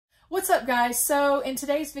What's up, guys? So in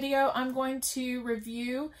today's video, I'm going to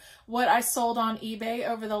review what I sold on eBay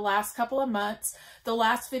over the last couple of months. The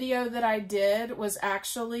last video that I did was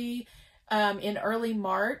actually in early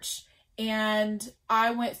March, and I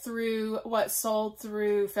went through what sold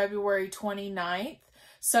through February 29th.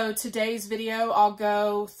 So today's video, I'll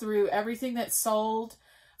go through everything that sold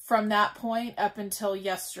from that point up until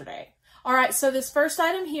yesterday. All right, so this first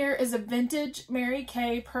item here is a vintage Mary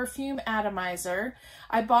Kay perfume atomizer.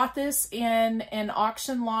 I bought this in an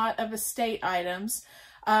auction lot of estate items.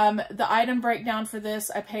 The item breakdown for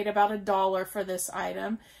this, I paid about $1 for this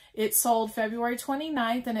item. It sold February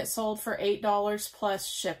 29th and it sold for $8 plus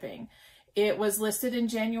shipping. It was listed in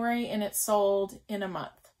January and it sold in a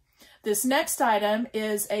month. This next item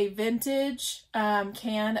is a vintage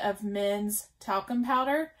can of men's talcum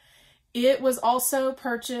powder. It was also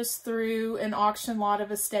purchased through an auction lot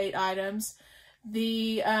of estate items.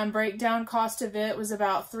 The breakdown cost of it was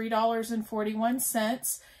about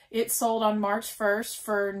 $3.41. It sold on March 1st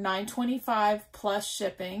for $9.25 plus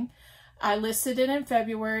shipping. I listed it in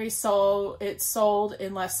February, so it sold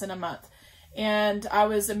in less than a month. And I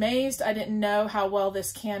was amazed. I didn't know how well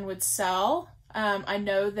this can would sell. I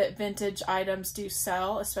know that vintage items do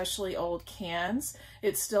sell, especially old cans.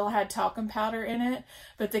 It still had talcum powder in it,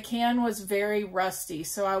 but the can was very rusty.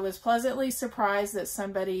 So I was pleasantly surprised that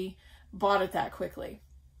somebody bought it that quickly.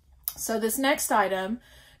 So this next item,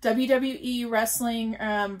 WWE Wrestling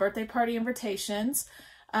birthday party invitations.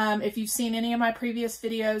 If you've seen any of my previous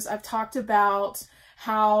videos, I've talked about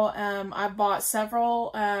how I've bought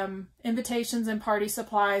several invitations and party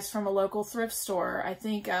supplies from a local thrift store. I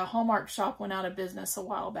think a Hallmark shop went out of business a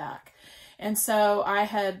while back. And so I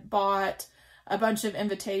had bought a bunch of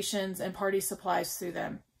invitations and party supplies through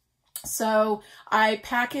them. So I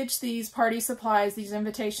packaged these party supplies, these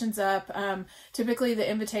invitations up. Typically the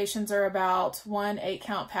invitations are about 1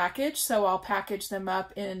 8-count package. So I'll package them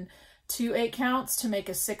up in 2 8-counts to make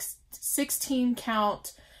a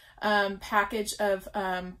 16-count package of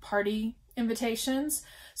party invitations.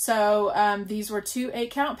 So these were 2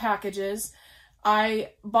 8-count packages.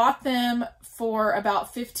 I bought them for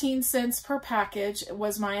about 15 cents per package. It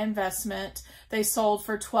was my investment. They sold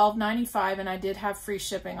for $12.95 and I did have free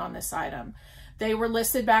shipping on this item. They were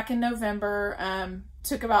listed back in November.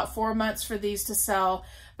 Took about 4 months for these to sell.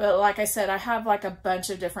 But like I said, I have like a bunch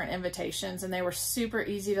of different invitations and they were super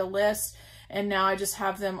easy to list. And now I just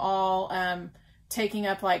have them all taking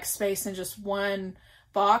up like space in just one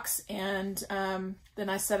box, and then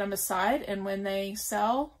I set them aside, and when they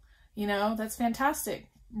sell, you know, that's fantastic.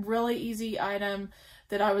 Really easy item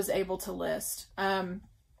that I was able to list.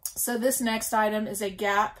 So this next item is a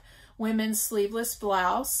Gap women's sleeveless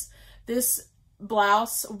blouse. This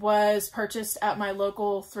blouse was purchased at my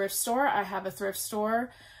local thrift store. I have a thrift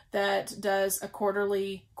store that does a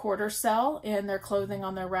quarterly quarter sell, and their clothing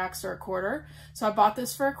on their racks are a quarter. So I bought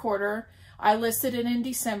this for a quarter. I listed it in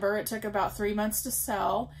December. It took about 3 months to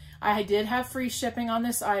sell. I did have free shipping on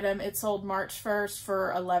this item. It sold March 1st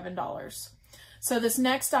for $11. So this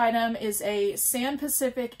next item is a San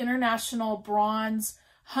Pacific International bronze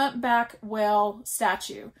humpback whale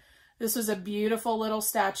statue. This was a beautiful little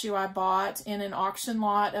statue I bought in an auction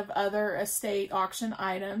lot of other estate auction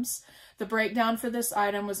items. The breakdown for this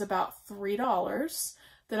item was about $3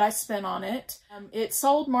 that I spent on it. It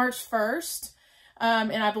sold March 1st.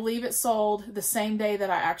 And I believe it sold the same day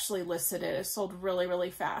that I actually listed it. It sold really,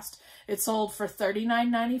 really fast. It sold for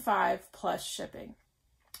 $39.95 plus shipping.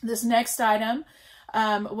 This next item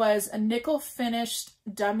was a nickel finished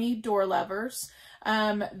dummy door levers.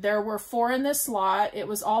 There were 4 in this lot. It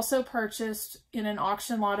was also purchased in an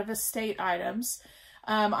auction lot of estate items.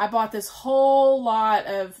 I bought this whole lot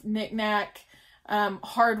of knick-knack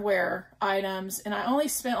hardware items, and I only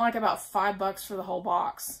spent like about $5 for the whole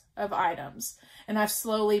box of items. And I've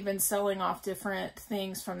slowly been selling off different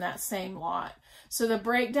things from that same lot. So the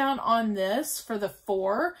breakdown on this for the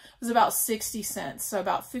 4 was about 60 cents. So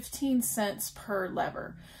about 15 cents per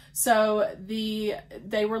lever. So they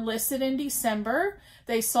were listed in December.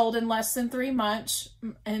 They sold in less than 3 months.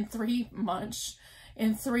 In 3 months.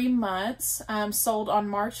 Sold on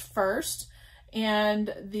March 1st.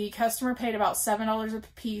 And the customer paid about $7 a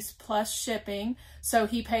piece plus shipping. So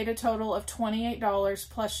he paid a total of $28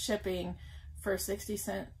 plus shipping for a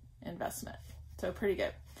 60-cent investment. So pretty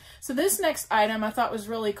good. So this next item I thought was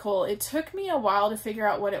really cool. It took me a while to figure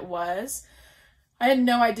out what it was. I had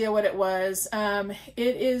no idea what it was. It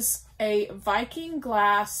is a Viking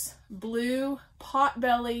glass blue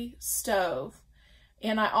potbelly stove.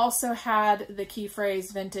 And I also had the key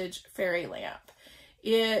phrase vintage fairy lamp.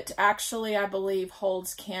 It actually, I believe,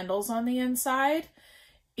 holds candles on the inside.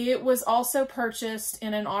 It was also purchased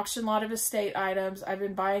in an auction lot of estate items. I've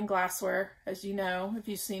been buying glassware, as you know, if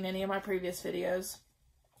you've seen any of my previous videos.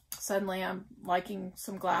 Suddenly I'm liking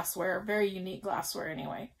some glassware, very unique glassware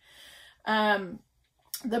anyway.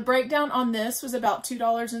 The breakdown on this was about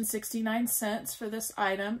 $2.69 for this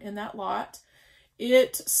item in that lot.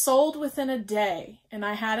 It sold within a day, and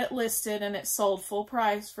I had it listed, and it sold full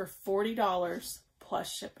price for $40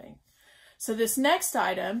 plus shipping. So this next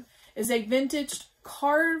item is a vintage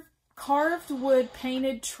carved wood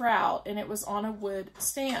painted trout, and it was on a wood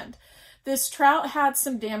stand. This trout had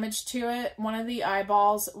some damage to it. One of the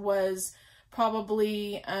eyeballs was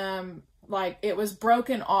probably like it was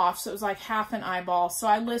broken off, so it was like half an eyeball. So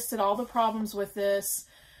I listed all the problems with this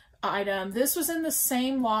item. This was in the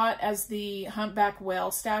same lot as the humpback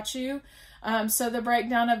whale statue. So the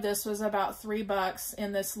breakdown of this was about $3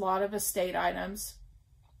 in this lot of estate items.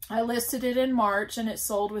 I listed it in March, and it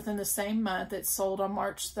sold within the same month. It sold on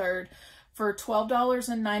March 3rd for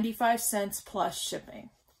 $12.95 plus shipping.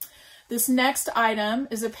 This next item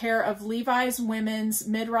is a pair of Levi's women's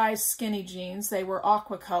mid-rise skinny jeans. They were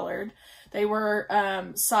aqua colored. They were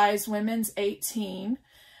size women's 18.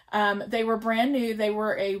 They were brand new. They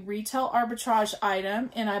were a retail arbitrage item,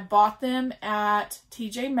 and I bought them at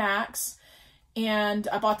TJ Maxx, and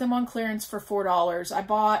I bought them on clearance for $4. I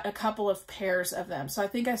bought a couple of pairs of them, so I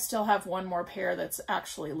think I still have one more pair that's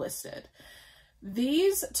actually listed.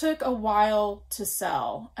 These took a while to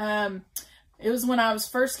sell. It was when I was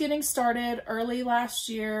first getting started early last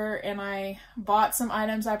year, and I bought some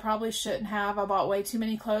items I probably shouldn't have. I bought way too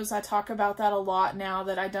many clothes. I talk about that a lot now,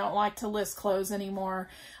 that I don't like to list clothes anymore.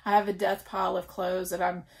 I have a death pile of clothes that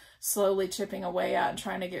I'm slowly chipping away at and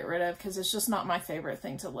trying to get rid of because it's just not my favorite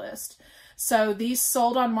thing to list. So these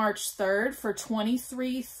sold on March 3rd for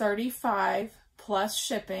 $23.35 plus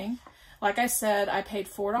shipping. Like I said, I paid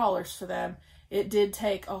 $4 for them. It did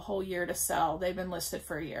take a whole year to sell. They've been listed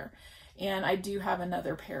for a year. And I do have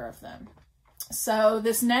another pair of them. So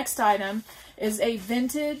this next item is a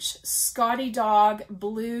vintage Scottie dog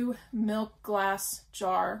blue milk glass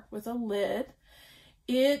jar with a lid.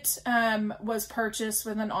 It was purchased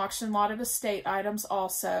with an auction lot of estate items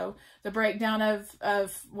also. The breakdown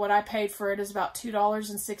of what I paid for it is about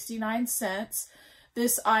 $2.69.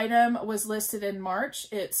 This item was listed in March.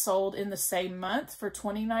 It sold in the same month for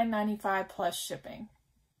 $29.95 plus shipping.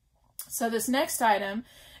 So this next item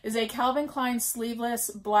is a Calvin Klein sleeveless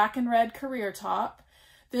black and red career top.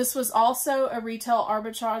 This was also a retail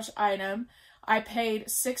arbitrage item. I paid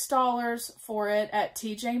 $6 for it at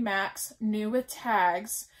TJ Maxx, new with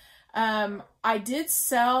tags. I did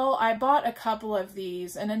sell, I bought a couple of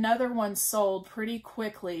these, and another one sold pretty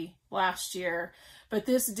quickly last year, but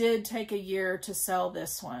this did take a year to sell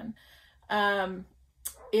this one.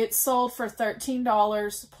 It sold for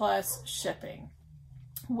 $13 plus shipping.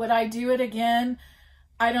 Would I do it again?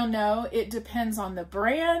 I don't know. It depends on the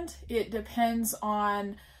brand. It depends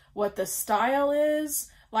on what the style is.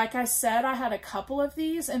 Like I said, I had a couple of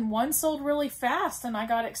these, and one sold really fast, and I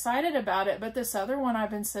got excited about it, but this other one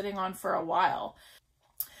I've been sitting on for a while.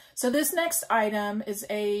 So this next item is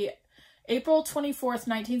a April 24th,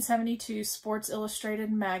 1972 Sports Illustrated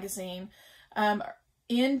magazine.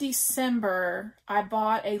 In December, I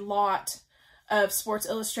bought a lot of Sports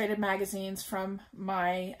Illustrated magazines from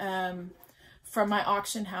my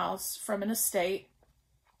auction house, from an estate,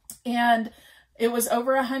 and it was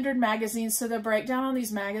over 100 magazines. So the breakdown on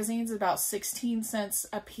these magazines is about 16 cents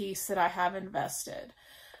a piece that I have invested.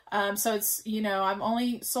 So it's, you know, I've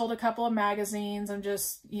only sold a couple of magazines. I'm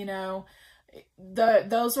just, you know,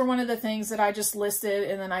 those were one of the things that I just listed,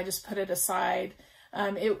 and then I just put it aside.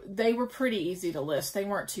 They were pretty easy to list. They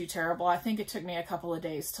weren't too terrible. I think it took me a couple of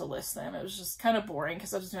days to list them. It was just kind of boring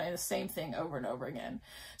because I was doing the same thing over and over again.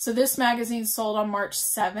 So this magazine sold on March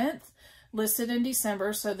 7th, listed in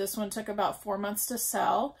December. So this one took about 4 months to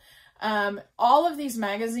sell. All of these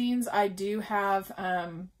magazines, I do have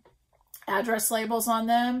address labels on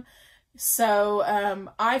them. So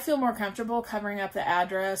I feel more comfortable covering up the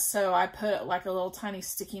address. So I put like a little tiny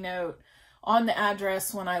sticky note on the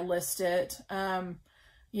address when I list it.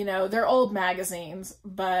 You know, they're old magazines,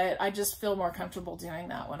 but I just feel more comfortable doing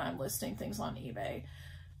that when I'm listing things on eBay.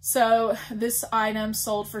 So this item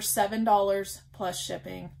sold for $7 plus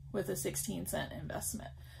shipping with a 16-cent investment.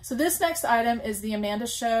 So this next item is the Amanda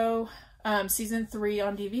Show season 3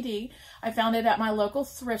 on DVD. I found it at my local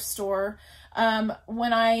thrift store.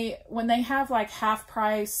 When they have like half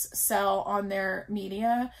price sell on their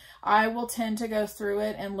media, I will tend to go through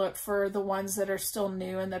it and look for the ones that are still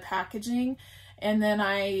new in the packaging, and then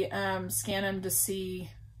I scan them to see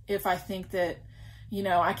if I think that, you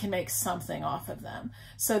know, I can make something off of them.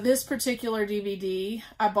 So this particular DVD,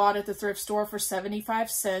 I bought at the thrift store for 75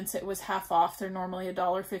 cents. It was half off. They're normally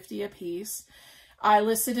 $1.50 a piece. I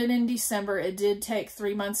listed it in December. It did take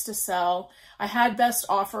 3 months to sell. I had best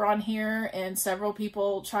offer on here, and several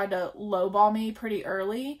people tried to lowball me pretty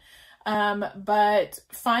early. But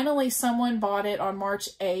finally someone bought it on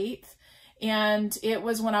March 8th. And it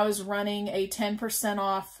was when I was running a 10%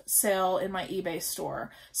 off sale in my eBay store.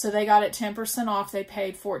 So they got it 10% off. They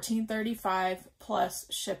paid $14.35 plus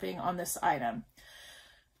shipping on this item.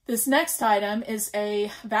 This next item is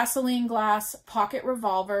a Vaseline glass pocket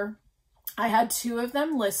revolver. I had 2 of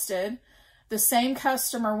them listed. The same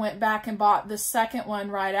customer went back and bought the second one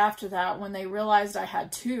right after that when they realized I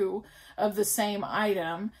had 2 of the same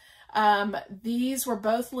item. These were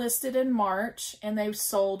both listed in March, and they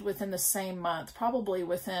sold within the same month, probably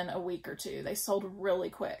within a week or 2. They sold really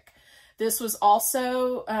quick. This was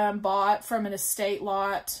also bought from an estate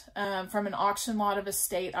lot, from an auction lot of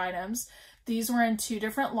estate items. These were in 2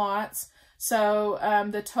 different lots. So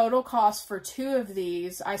the total cost for 2 of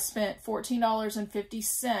these, I spent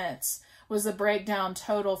 $14.50 was the breakdown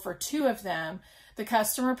total for 2 of them. The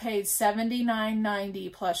customer paid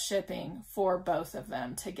 $79.90 plus shipping for both of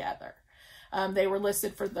them together. They were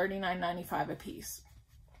listed for $39.95 a piece.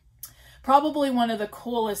 Probably one of the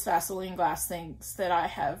coolest Vaseline glass things that I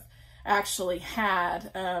have actually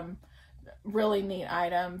had. Really neat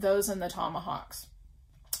item. Those and the tomahawks.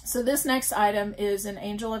 So this next item is an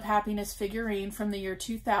Angel of Happiness figurine from the year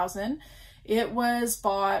 2000. It was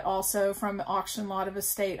bought also from an auction lot of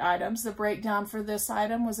estate items. The breakdown for this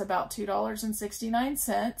item was about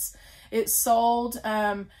 $2.69. It sold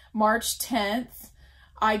March 10th.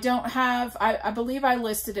 I believe I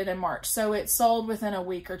listed it in March, so it sold within a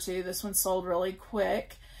week or 2. This one sold really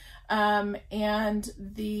quick. And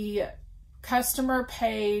the customer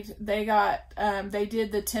paid, they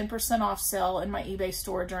did the 10% off sale in my eBay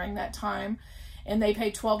store during that time, and they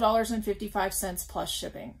paid $12.55 plus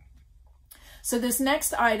shipping. So this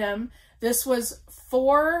next item, this was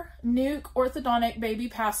 4 Nuk Orthodontic baby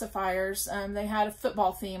pacifiers. They had a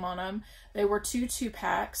football theme on them. They were 2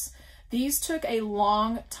 2-packs. These took a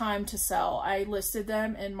long time to sell. I listed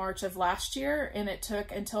them in March of last year, and it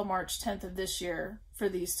took until March 10th of this year for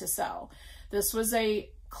these to sell. This was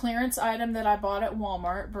a clearance item that I bought at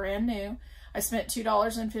Walmart, brand new. I spent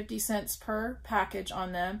 $2.50 per package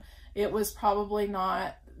on them. It was probably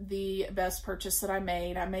not the best purchase that I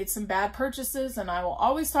made. I made some bad purchases, and I will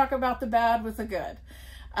always talk about the bad with the good.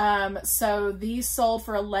 So these sold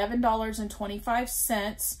for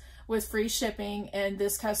 $11.25 with free shipping, and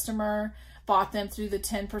this customer bought them through the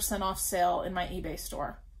 10% off sale in my eBay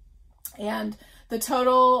store. And the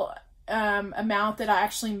total amount that I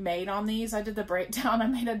actually made on these, I did the breakdown, I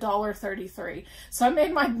made $1.33. So I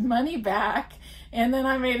made my money back, and then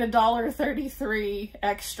I made $1.33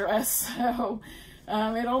 extra. So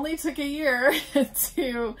it only took a year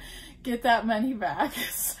to get that money back.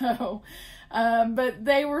 So, but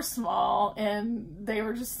they were small, and they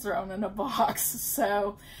were just thrown in a box.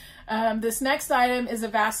 So this next item is a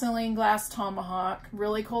Vaseline glass tomahawk,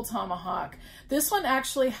 really cool tomahawk. This one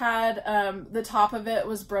actually had, the top of it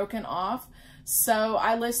was broken off. So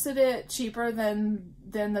I listed it cheaper than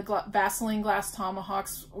the Vaseline glass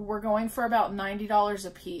tomahawks. We're going for about $90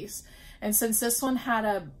 a piece. And since this one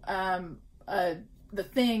had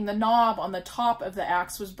the knob on the top of the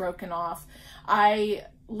axe was broken off, I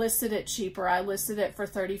listed it cheaper. I listed it for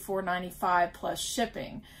 $34.95 plus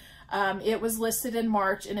shipping. It was listed in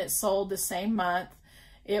March, and it sold the same month.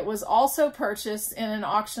 It was also purchased in an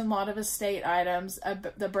auction lot of estate items.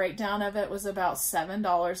 The breakdown of it was about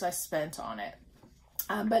 $7 I spent on it.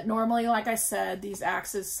 But normally, like I said, these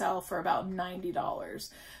axes sell for about $90.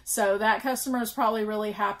 So that customer was probably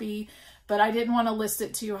really happy, but I didn't want to list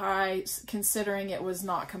it too high considering it was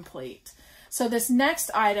not complete. So this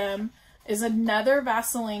next item is another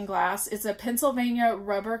Vaseline glass. It's a Pennsylvania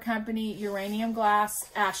Rubber Company uranium glass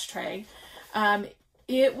ashtray.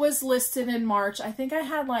 It was listed in March. I think I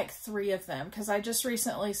had like 3 of them because I just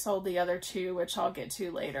recently sold the other 2, which I'll get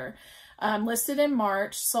to later. Listed in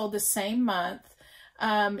March, sold the same month.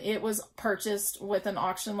 It was purchased with an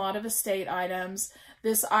auction lot of estate items.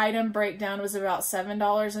 This item breakdown was about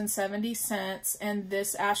 $7.70, and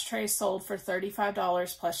this ashtray sold for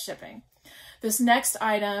 $35 plus shipping. This next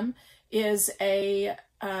item is a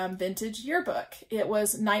vintage yearbook. It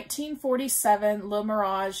was 1947 Le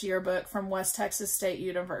Mirage yearbook from West Texas State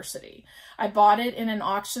University. I bought it in an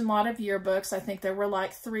auction lot of yearbooks. I think there were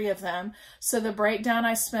like 3 of them. So the breakdown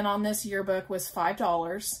I spent on this yearbook was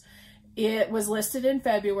 $5. It was listed in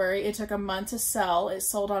February. It took a month to sell. It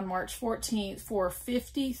sold on March 14th for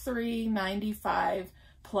 $53.95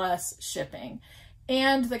 plus shipping.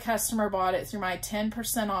 And the customer bought it through my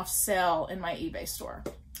 10% off sale in my eBay store.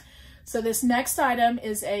 So this next item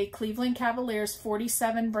is a Cleveland Cavaliers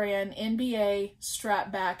 47 brand NBA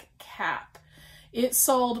strap back cap. It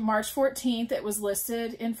sold March 14th. It was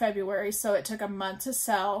listed in February, so it took a month to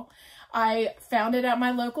sell. I found it at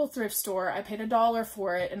my local thrift store. I paid $1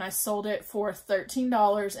 for it, and I sold it for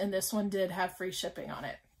 $13, and this one did have free shipping on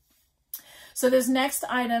it. So this next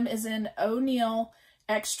item is an O'Neill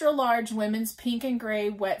extra large women's pink and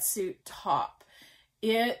gray wetsuit top.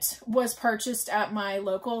 It was purchased at my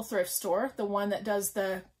local thrift store, the one that does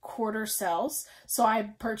the quarter sales. So I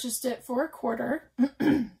purchased it for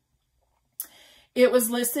 $25. It was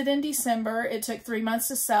listed in December. It took 3 months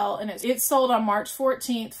to sell, and it sold on March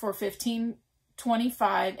 14th for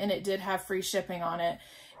 $15.25, and it did have free shipping on it.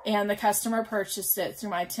 And the customer purchased it through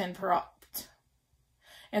my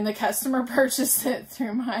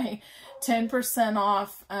 10%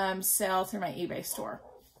 off sale through my eBay store.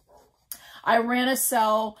 I ran a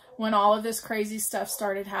sale when all of this crazy stuff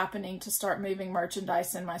started happening to start moving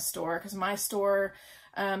merchandise in my store, because my store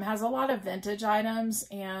has a lot of vintage items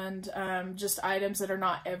and just items that are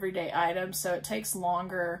not everyday items. So it takes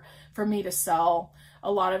longer for me to sell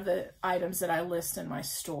a lot of the items that I list in my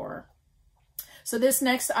store. So this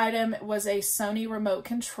next item was a Sony remote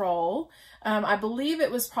control. I believe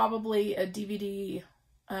it was probably a DVD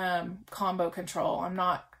combo control. I'm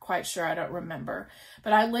not quite sure. I don't remember.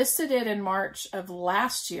 But I listed it in March of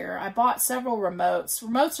last year. I bought several remotes.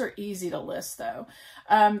 Remotes are easy to list though.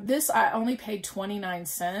 This I only paid 29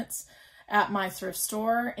 cents at my thrift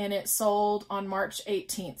store, and it sold on March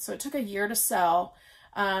 18th. So it took a year to sell,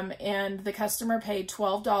 and the customer paid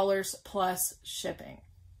 $12 plus shipping.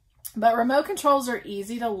 But remote controls are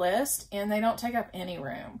easy to list, and they don't take up any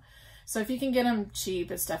room. So if you can get them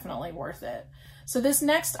cheap, it's definitely worth it. So this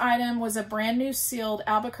next item was a brand new sealed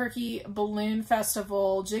Albuquerque Balloon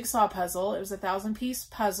Festival jigsaw puzzle. It was a 1,000-piece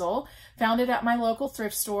puzzle. Found it at my local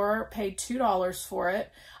thrift store, paid $2 for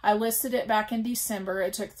it. I listed it back in December.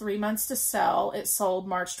 It took 3 months to sell. It sold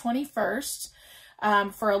March 21st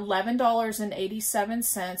for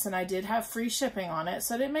 $11.87, and I did have free shipping on it.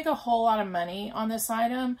 So I didn't make a whole lot of money on this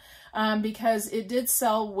item because it did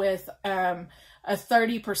sell with a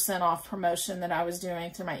 30% off promotion that I was doing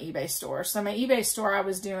through my eBay store. So my eBay store, I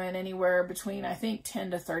was doing anywhere between, I think, 10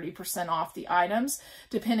 to 30% off the items,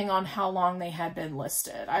 depending on how long they had been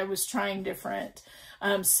listed. I was trying different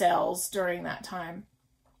sales during that time.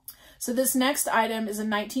 So this next item is a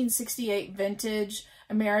 1968 vintage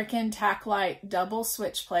American Tacklight double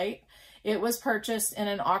switch plate. It was purchased in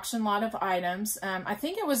an auction lot of items. I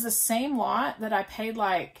think it was the same lot that I paid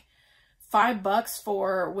like $5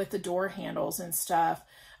 for with the door handles and stuff.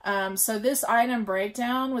 So this item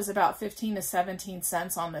breakdown was about 15 to 17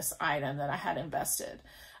 cents on this item that I had invested.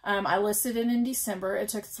 I listed it in December. It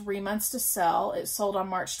took 3 months to sell. It sold on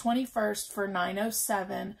March 21st for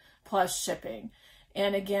 $9.07 plus shipping.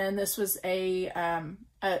 And again, this was a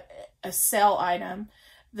sale item.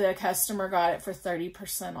 The customer got it for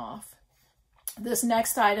 30% off. This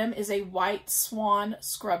next item is a white swan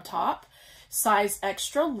scrub top, size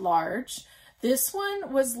extra large. This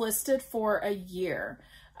one was listed for a year.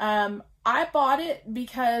 I bought it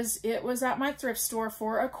because it was at my thrift store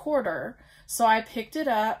for $0.25. So I picked it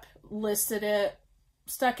up, listed it,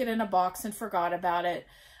 stuck it in a box, and forgot about it.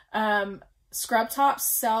 Scrub tops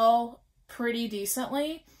sell pretty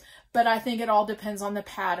decently, but I think it all depends on the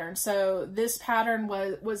pattern. So this pattern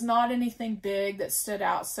was not anything big that stood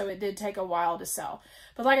out, so it did take a while to sell.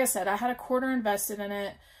 But like I said, I had $0.25 invested in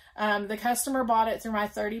it. The customer bought it through my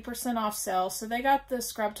 30% off sale, so they got the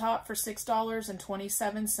scrub top for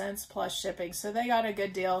 $6.27 plus shipping. So they got a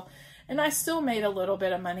good deal, and I still made a little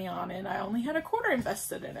bit of money on it. I only had $0.25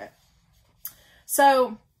 invested in it.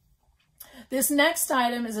 So this next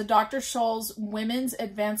item is a Dr. Scholl's Women's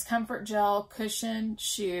Advanced Comfort Gel Cushion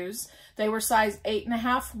Shoes. They were size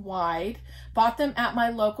 8.5 wide. Bought them at my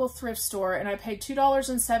local thrift store, and I paid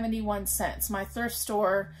 $2.71. My thrift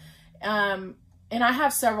store, and I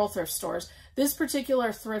have several thrift stores. This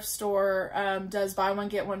particular thrift store does buy one,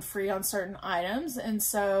 get one free on certain items. And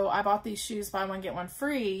so I bought these shoes, buy one, get one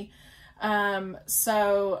free.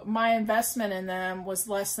 So my investment in them was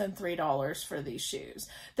less than $3 for these shoes.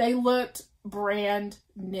 They looked brand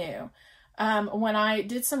new. When I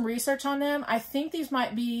did some research on them, I think these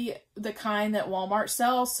might be the kind that Walmart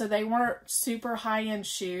sells. So they weren't super high-end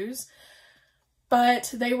shoes,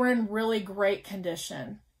 but they were in really great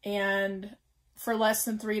condition. And for less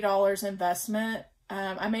than $3 investment,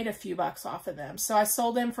 I made a few bucks off of them. So I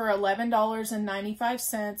sold them for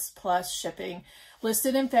 $11.95 plus shipping,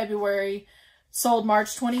 listed in February, sold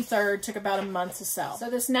March 23rd, took about a month to sell. So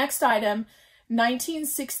this next item,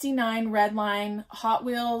 1969 Redline Hot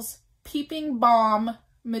Wheels Peeping Bomb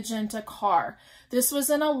magenta car. This was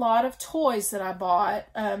in a lot of toys that I bought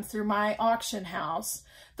through my auction house.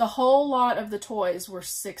 The whole lot of the toys were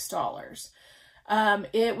 $6.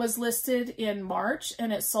 It was listed in March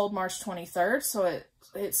and it sold March 23rd. So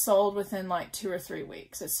it sold within like 2 or 3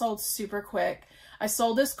 weeks. It sold super quick. I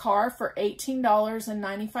sold this car for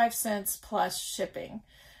 $18.95 plus shipping.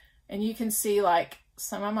 And you can see like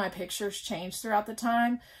some of my pictures changed throughout the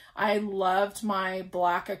time. I loved my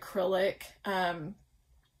black acrylic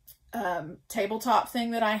tabletop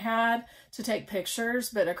thing that I had to take pictures,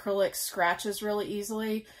 but acrylic scratches really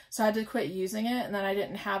easily. So I had to quit using it, and then I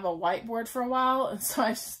didn't have a whiteboard for a while, and so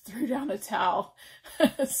I just threw down a towel.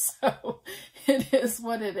 So it is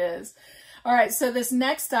what it is. All right, so this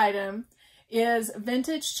next item is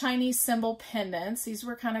vintage Chinese symbol pendants. These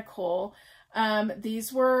were kind of cool.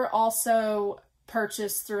 These were also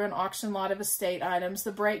purchased through an auction lot of estate items.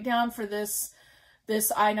 The breakdown for this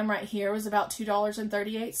item right here was about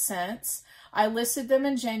 $2.38. I listed them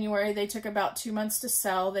in January. They took about 2 months to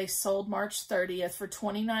sell. They sold March 30th for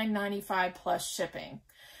 $29.95 plus shipping.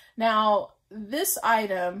 Now, this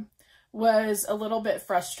item was a little bit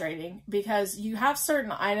frustrating because you have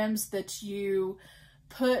certain items that you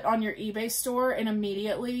put on your eBay store and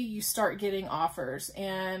immediately you start getting offers.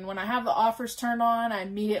 And when I have the offers turned on, I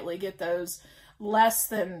immediately get those less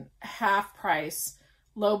than half price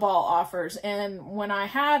lowball offers. And when I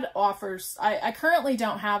had offers, I currently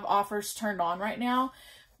don't have offers turned on right now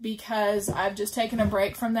because I've just taken a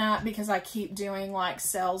break from that because I keep doing like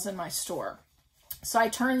sales in my store. So I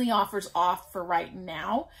turn the offers off for right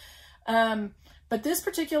now. But this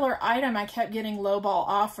particular item, I kept getting lowball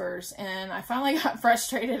offers and I finally got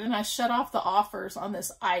frustrated and I shut off the offers on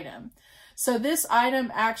this item. So this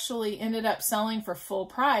item actually ended up selling for full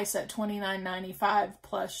price at $29.95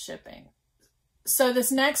 plus shipping. So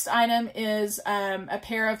this next item is a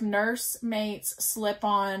pair of Nursemates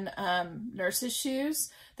slip-on nurses shoes.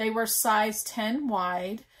 They were size 10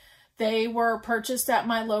 wide. They were purchased at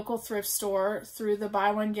my local thrift store through the buy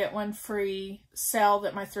one get one free sale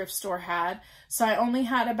that my thrift store had. So I only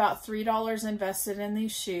had about $3 invested in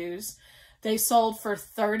these shoes. They sold for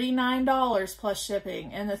 $39 plus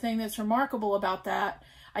shipping. And the thing that's remarkable about that,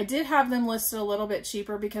 I did have them listed a little bit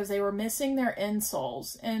cheaper because they were missing their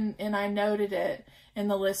insoles, and I noted it in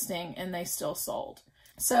the listing and they still sold.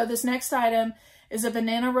 So this next item is a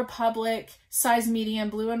Banana Republic size medium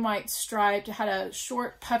blue and white striped. It had a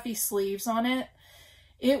short puffy sleeves on it.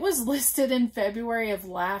 It was listed in February of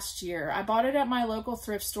last year. I bought it at my local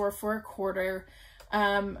thrift store for $1.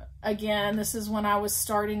 Again, this is when I was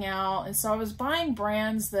starting out, and so I was buying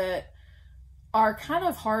brands that are kind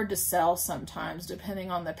of hard to sell sometimes depending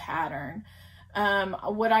on the pattern.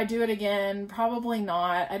 Would I do it again? Probably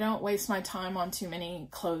not. I don't waste my time on too many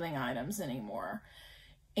clothing items anymore.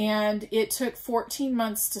 And it took 14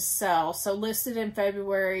 months to sell. So listed in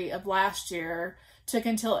February of last year, took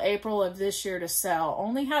until April of this year to sell.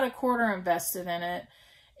 Only had $1 invested in it.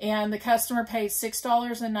 And the customer paid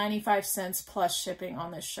 $6.95 plus shipping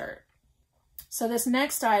on this shirt. So this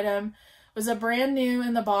next item was a brand new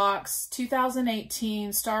in the box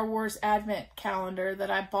 2018 Star Wars Advent calendar that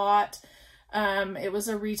I bought. It was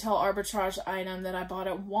a retail arbitrage item that I bought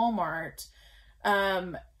at Walmart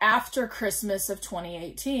after Christmas of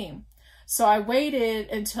 2018. So I waited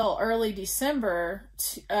until early December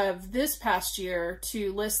of this past year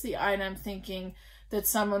to list the item thinking that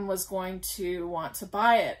someone was going to want to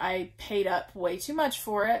buy it. I paid up way too much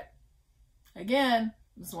for it. Again,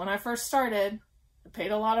 this is when I first started. I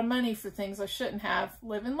paid a lot of money for things I shouldn't have.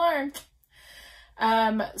 Live and learn.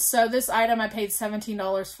 So this item I paid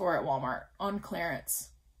 $17 for at Walmart on clearance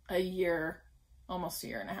almost a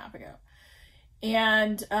year and a half ago.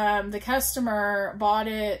 And the customer bought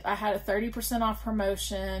it. I had a 30% off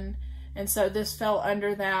promotion, and so this fell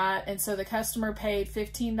under that. And so the customer paid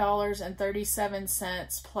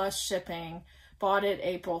 $15.37 plus shipping, bought it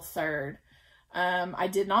April 3rd. I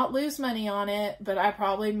did not lose money on it, but I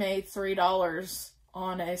probably made $3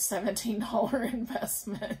 on a $17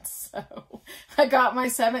 investment. So I got my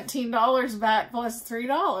 $17 back plus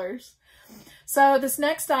 $3. So this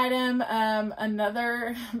next item,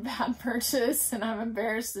 another bad purchase, and I'm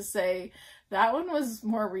embarrassed to say that one was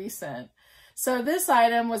more recent. So this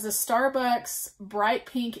item was a Starbucks bright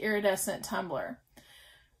pink iridescent tumbler.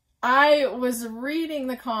 I was reading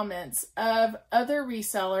the comments of other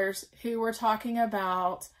resellers who were talking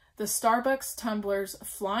about the Starbucks tumblers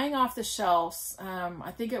flying off the shelves.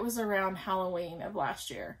 I think it was around Halloween of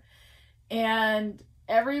last year. And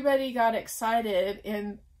everybody got excited,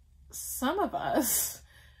 and some of us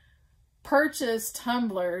purchased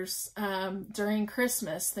tumblers during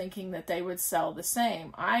Christmas thinking that they would sell the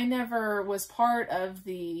same. I never was part of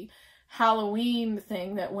the Halloween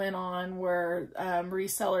thing that went on where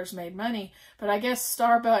resellers made money, but I guess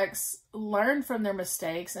Starbucks learned from their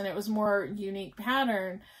mistakes, and it was more unique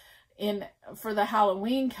pattern for the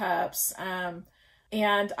Halloween cups.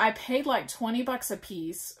 And I paid like 20 bucks a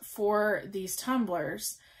piece for these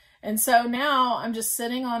tumblers. And so now I'm just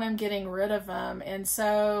sitting on them, getting rid of them. And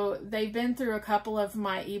so they've been through a couple of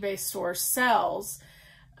my eBay store sales.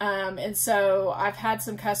 And so I've had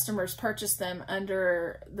some customers purchase them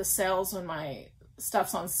under the sales when my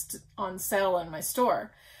stuff's on sale in my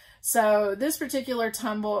store. So this particular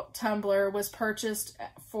tumbler was purchased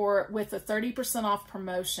with a 30% off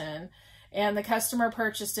promotion, and the customer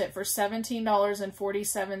purchased it for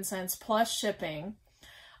 $17.47 plus shipping.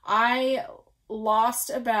 I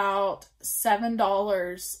lost about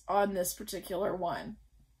 $7 on this particular one.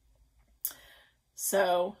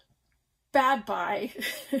 So bad buy.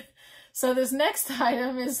 So this next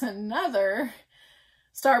item is another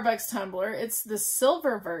Starbucks tumbler. It's the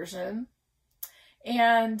silver version,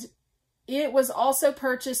 and it was also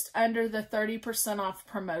purchased under the 30% off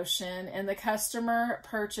promotion, and the customer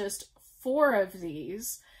purchased 4 of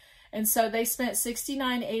these, and so they spent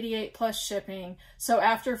 $69.88 plus shipping. So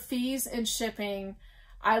after fees and shipping,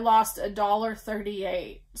 I lost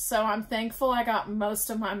 $1.38. So I'm thankful I got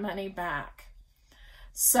most of my money back.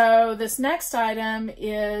 So this next item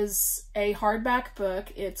is a hardback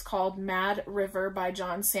book. It's called Mad River by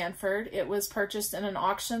John Sanford. It was purchased in an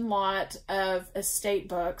auction lot of estate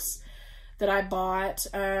books that I bought.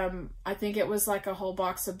 I think it was like a whole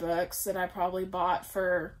box of books that I probably bought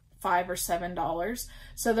for $5 or $7.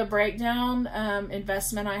 So the breakdown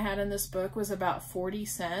investment I had in this book was about 40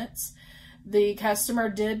 cents. The customer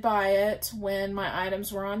did buy it when my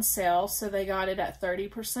items were on sale, so they got it at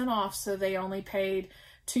 30% off, so they only paid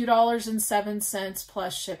 $2.07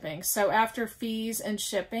 plus shipping. So after fees and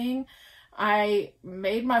shipping, I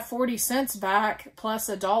made my 40 cents back plus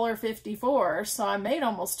 $1.54, so I made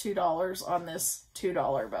almost $2 on this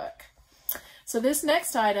 $2 book. So this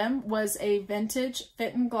next item was a vintage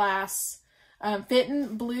Fitton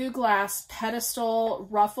blue glass pedestal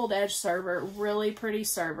ruffled edge server, really pretty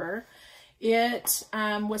server. It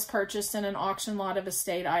was purchased in an auction lot of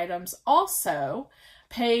estate items. Also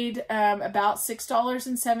paid about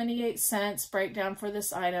 $6.78 breakdown for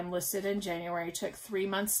this item, listed in January. Took 3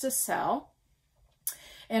 months to sell.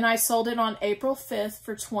 And I sold it on April 5th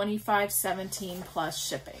for $25.17 plus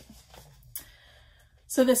shipping.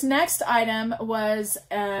 So this next item was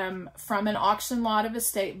from an auction lot of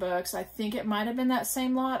estate books. I think it might have been that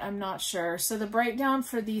same lot. I'm not sure. So the breakdown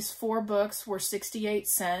for these 4 books were 68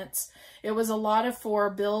 cents. It was a lot of 4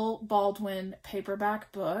 Bill Baldwin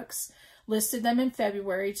paperback books. Listed them in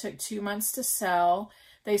February. Took 2 months to sell.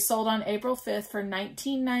 They sold on April 5th for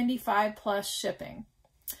 $19.95 plus shipping.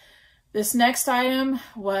 This next item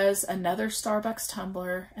was another Starbucks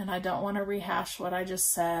tumbler, and I don't want to rehash what I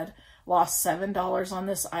just said. Lost $7 on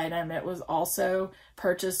this item. It was also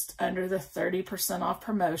purchased under the 30% off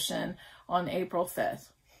promotion on April 5th.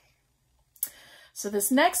 So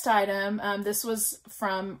this next item, this was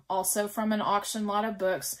also from an auction lot of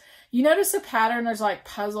books. You notice a pattern, there's like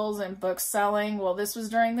puzzles and books selling. Well, this was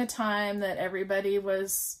during the time that everybody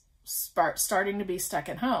was starting to be stuck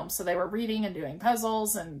at home. So they were reading and doing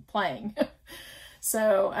puzzles and playing.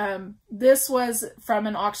 So this was from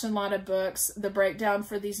an auction lot of books. The breakdown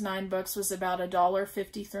for these 9 books was about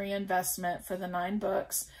 $1.53 investment for the 9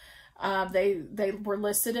 books. They were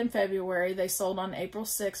listed in February. They sold on April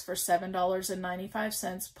 6th for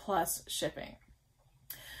 $7.95 plus shipping.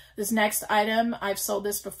 This next item, I've sold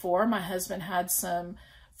this before. My husband had some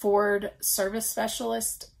Ford Service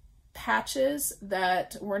Specialist patches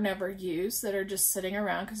that were never used, that are just sitting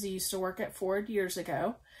around because he used to work at Ford years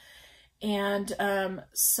ago. And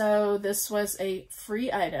so this was a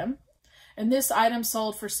free item, and this item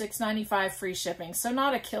sold for $6.95 free shipping. So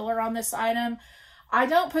not a killer on this item. I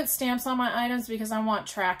don't put stamps on my items because I want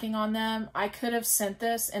tracking on them. I could have sent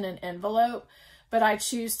this in an envelope, but I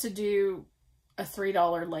choose to do a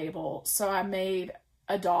 $3 label. So I made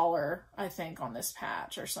 $1, I think, on this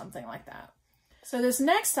patch or something like that. So this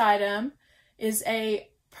next item is a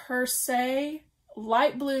per se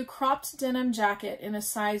light blue cropped denim jacket in a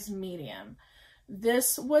size medium.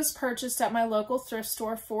 This was purchased at my local thrift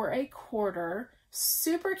store for $1.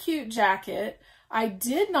 Super cute jacket. I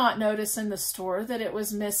did not notice in the store that it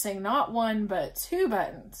was missing not one, but 2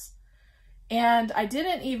 buttons. And I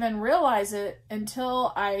didn't even realize it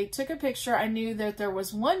until I took a picture. I knew that there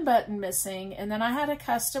was 1 button missing, and then I had a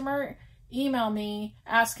customer email me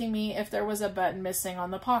asking me if there was a button missing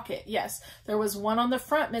on the pocket. Yes, there was 1 on the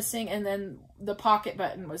front missing, and then the pocket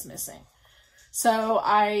button was missing. So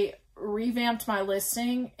I revamped my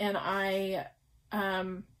listing, and I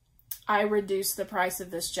reduced the price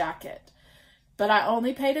of this jacket. But I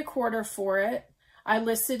only paid $25 for it. I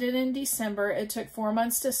listed it in December. It took 4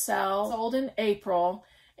 months to sell. Sold in April,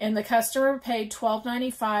 and the customer paid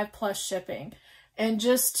 $12.95 plus shipping. And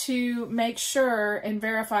just to make sure and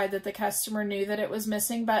verify that the customer knew that it was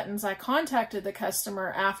missing buttons, I contacted the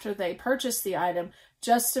customer after they purchased the item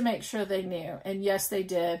just to make sure they knew. And yes, they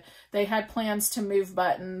did. They had plans to move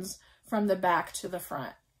buttons from the back to the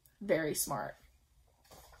front. Very smart.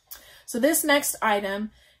 So this next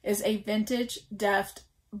item is a vintage Deft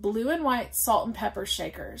blue and white salt and pepper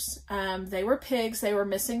shakers. They were pigs. They were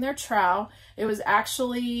missing their trowel. It was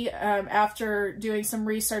actually, after doing some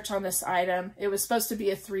research on this item, it was supposed to be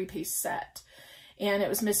a 3-piece set, and it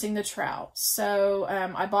was missing the trowel. So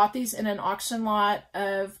I bought these in an auction lot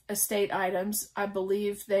of estate items. I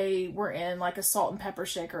believe they were in like a salt and pepper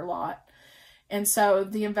shaker lot. And so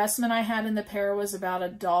the investment I had in the pair was about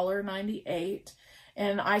 $1.98.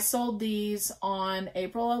 And I sold these on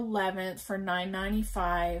April 11th for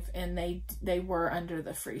 $9.95, and they were under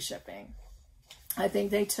the free shipping. I think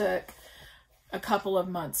they took a couple of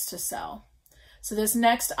months to sell. So this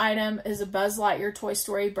next item is a Buzz Lightyear Toy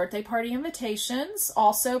Story birthday party invitations,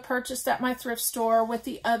 also purchased at my thrift store with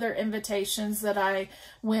the other invitations that I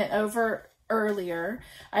went over earlier.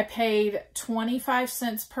 I paid 25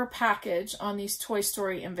 cents per package on these Toy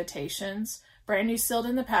Story invitations, brand new sealed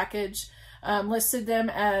in the package. Listed them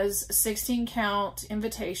as 16-count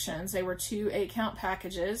invitations. They were 2 8-count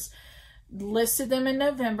packages. Listed them in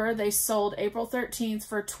November. They sold April 13th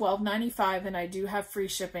for $12.95, and I do have free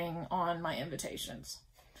shipping on my invitations.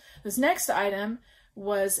 This next item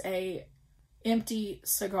was a empty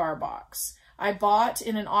cigar box. I bought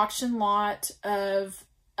in an auction lot of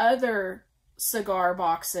other cigar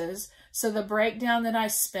boxes, so the breakdown that I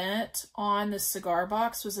spent on the cigar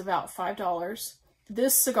box was about $5.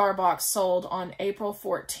 This cigar box sold on April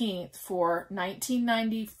 14th for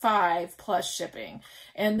 $19.95 plus shipping.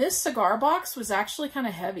 And this cigar box was actually kind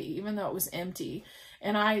of heavy, even though it was empty.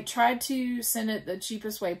 And I tried to send it the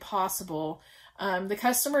cheapest way possible. The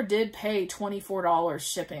customer did pay $24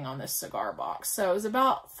 shipping on this cigar box. So it was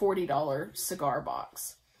about $40 cigar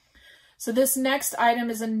box. So this next item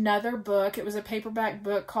is another book. It was a paperback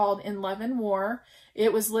book called In Love and War.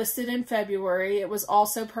 It was listed in February. It was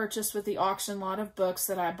also purchased with the auction lot of books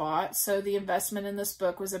that I bought. So the investment in this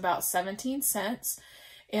book was about 17 cents.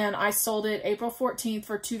 And I sold it April 14th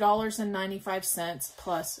for $2.95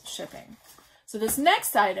 plus shipping. So this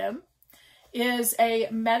next item is a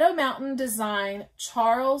Meadow Mountain Design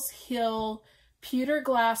Charles Hill pewter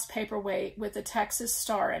glass paperweight with a Texas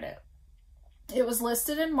star in it. It was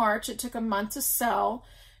listed in March. It took a month to sell.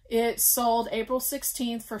 It sold April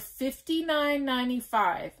 16th for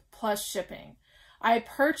 $59.95 plus shipping. I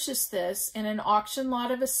purchased this in an auction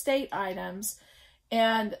lot of estate items,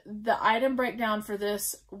 and the item breakdown for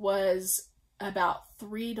this was about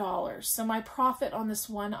 $3. So my profit on this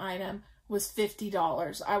one item was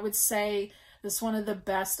 $50. I would say this is one of the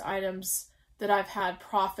best items that I've had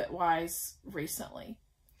profit-wise recently.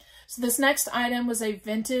 So this next item was a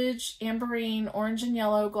vintage amberine orange and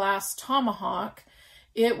yellow glass tomahawk.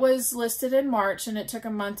 It was listed in March, and it took a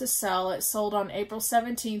month to sell. It sold on April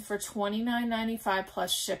 17th for $29.95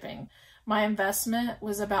 plus shipping. My investment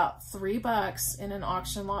was about $3 in an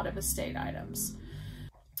auction lot of estate items.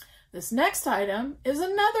 This next item is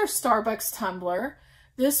another Starbucks tumbler.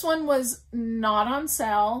 This one was not on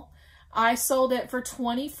sale. I sold it for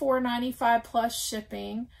 $24.95 plus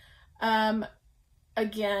shipping.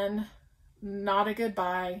 Again, not a good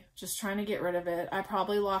buy, just trying to get rid of it. I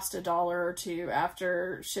probably lost $1 or $2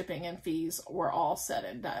 after shipping and fees were all said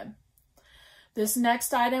and done. This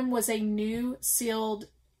next item was a new sealed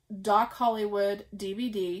Doc Hollywood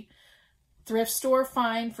DVD. Thrift store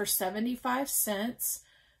find for 75 cents.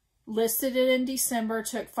 Listed it in December,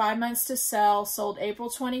 took 5 months to sell, sold April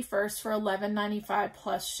 21st for $11.95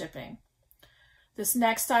 plus shipping. This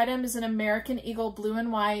next item is an American Eagle blue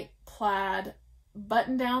and white plaid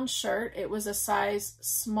button-down shirt. It was a size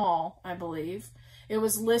small, I believe. It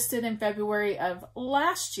was listed in February of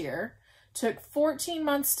last year. Took 14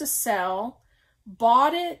 months to sell.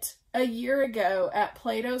 Bought it a year ago at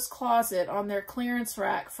Plato's Closet on their clearance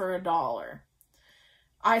rack for $1.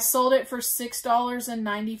 I sold it for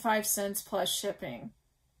 $6.95 plus shipping.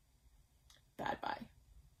 Bad buy.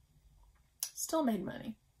 Still made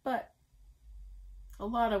money, but a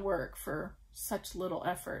lot of work for such little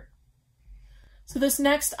effort. So this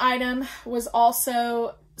next item was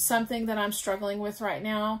also something that I'm struggling with right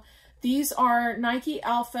now. These are Nike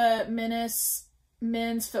Alpha Menace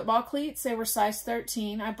men's football cleats. They were size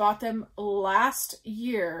 13. I bought them last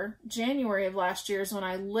year. January of last year is when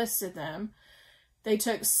I listed them. They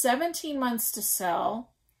took 17 months to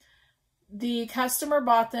sell. The customer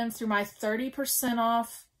bought them through my 30%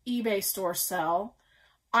 off eBay store sale.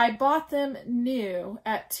 I bought them new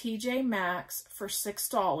at TJ Maxx for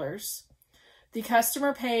 $6. The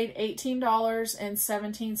customer paid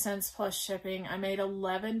 $18.17 plus shipping. I made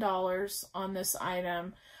 $11 on this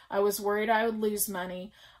item. I was worried I would lose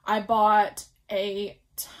money. I bought a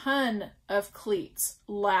ton of cleats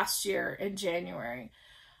last year in January.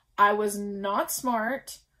 I was not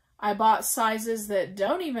smart. I bought sizes that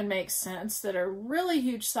don't even make sense, that are really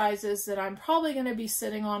huge sizes that I'm probably going to be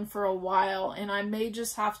sitting on for a while, and I may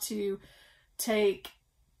just have to take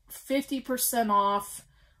 50% off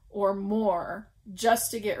or more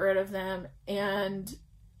just to get rid of them and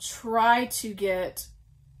try to get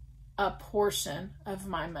a portion of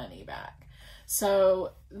my money back.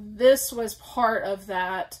 So this was part of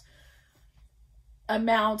that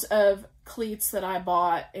amount of cleats that I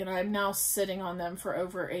bought, and I'm now sitting on them for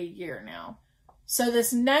over a year now. So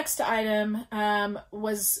this next item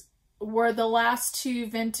were the last two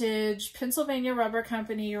vintage Pennsylvania Rubber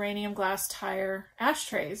Company uranium glass tire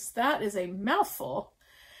ashtrays. That is a mouthful.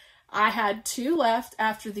 I had two left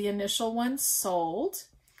after the initial one sold.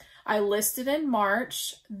 I listed in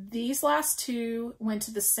March. These last two went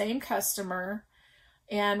to the same customer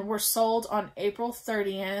and were sold on April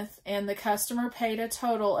 30th, and the customer paid a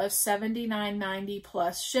total of $79.90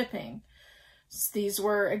 plus shipping. These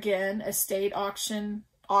were, again, estate auction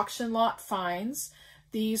lot finds.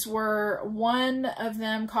 These were, one of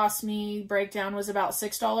them cost me, breakdown was about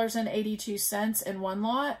 $6.82 in one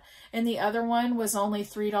lot, and the other one was only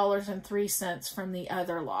 $3.03 from the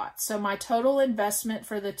other lot. So my total investment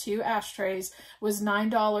for the two ashtrays was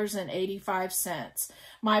 $9.85.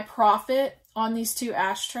 My profit on these two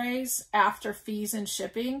ashtrays after fees and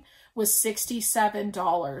shipping was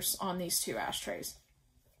 $67 on these two ashtrays.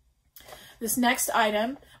 This next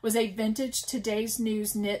item was a vintage Today's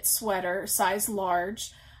News knit sweater, size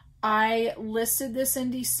large. I listed this in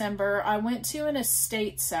December. I went to an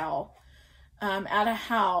estate sale at a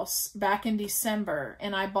house back in December,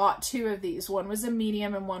 and I bought two of these. One was a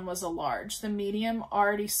medium and one was a large. The medium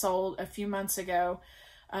already sold a few months ago.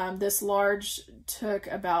 This large took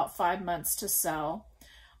about 5 months to sell.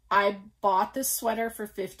 I bought this sweater for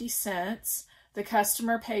 50 cents. The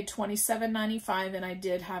customer paid $27.95, and I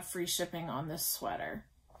did have free shipping on this sweater.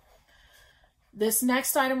 This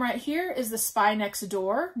next item right here is the Spy Next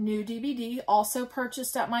Door new DVD, also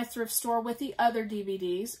purchased at my thrift store with the other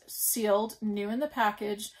DVDs, sealed, new in the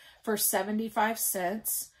package for 75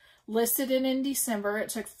 cents. Listed in December. It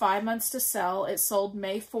took 5 months to sell. It sold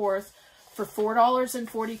May 4th for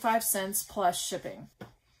 $4.45 plus shipping.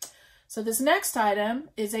 So this next item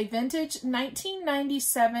is a vintage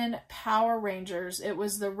 1997 Power Rangers. It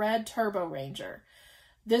was the red Turbo Ranger.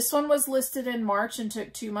 This one was listed in March and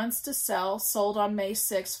took 2 months to sell. Sold on May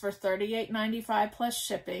 6th for $38.95 plus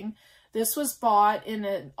shipping. This was bought in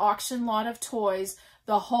an auction lot of toys.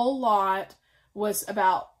 The whole lot was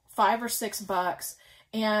about $5 or $6.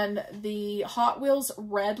 And the Hot Wheels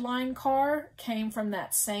Red Line car came from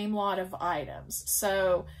that same lot of items.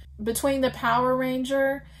 So between the Power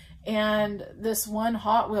Ranger and this one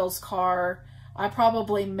Hot Wheels car, I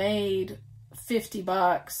probably made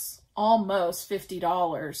 $50, almost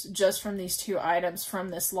 $50, just from these two items from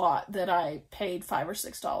this lot that I paid $5 or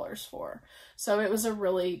 $6 for. So it was a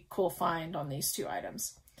really cool find on these two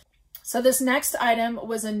items. So this next item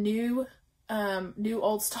was a new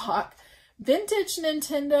old stock vintage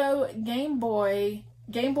Nintendo Game Boy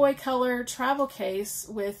Color travel case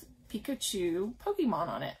with Pikachu Pokemon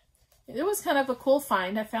on it. It was kind of a cool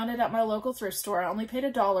find. I found it at my local thrift store. I only paid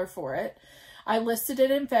 $1 for it. I listed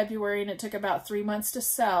it in February, and it took about 3 months to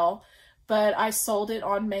sell, but I sold it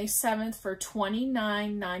on May 7th for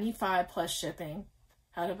 $29.95 plus shipping.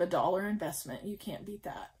 Out of $1 investment. You can't beat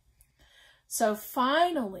that. So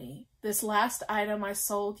finally, this last item I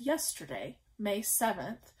sold yesterday, May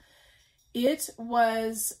 7th. It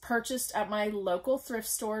was purchased at my local thrift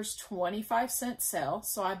store's 25-cent sale,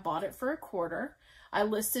 so I bought it for $0.25. I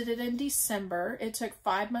listed it in December. It took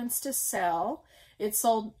 5 months to sell. It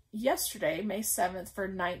sold yesterday, May 7th, for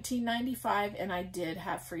 $19.95, and I did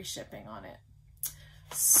have free shipping on it.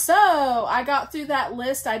 So I got through that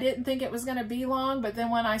list. I didn't think it was going to be long, but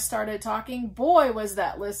then when I started talking, boy, was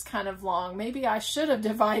that list kind of long. Maybe I should have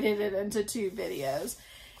divided it into 2 videos.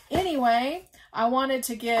 Anyway, I wanted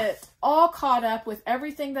to get all caught up with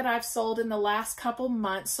everything that I've sold in the last couple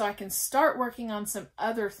months so I can start working on some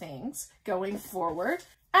other things going forward.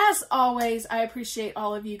 As always, I appreciate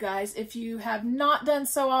all of you guys. If you have not done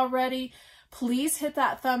so already, please hit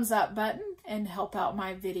that thumbs up button and help out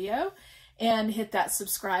my video. And hit that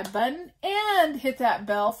subscribe button and hit that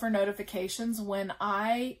bell for notifications when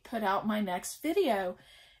I put out my next video.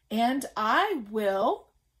 And I will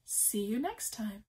see you next time.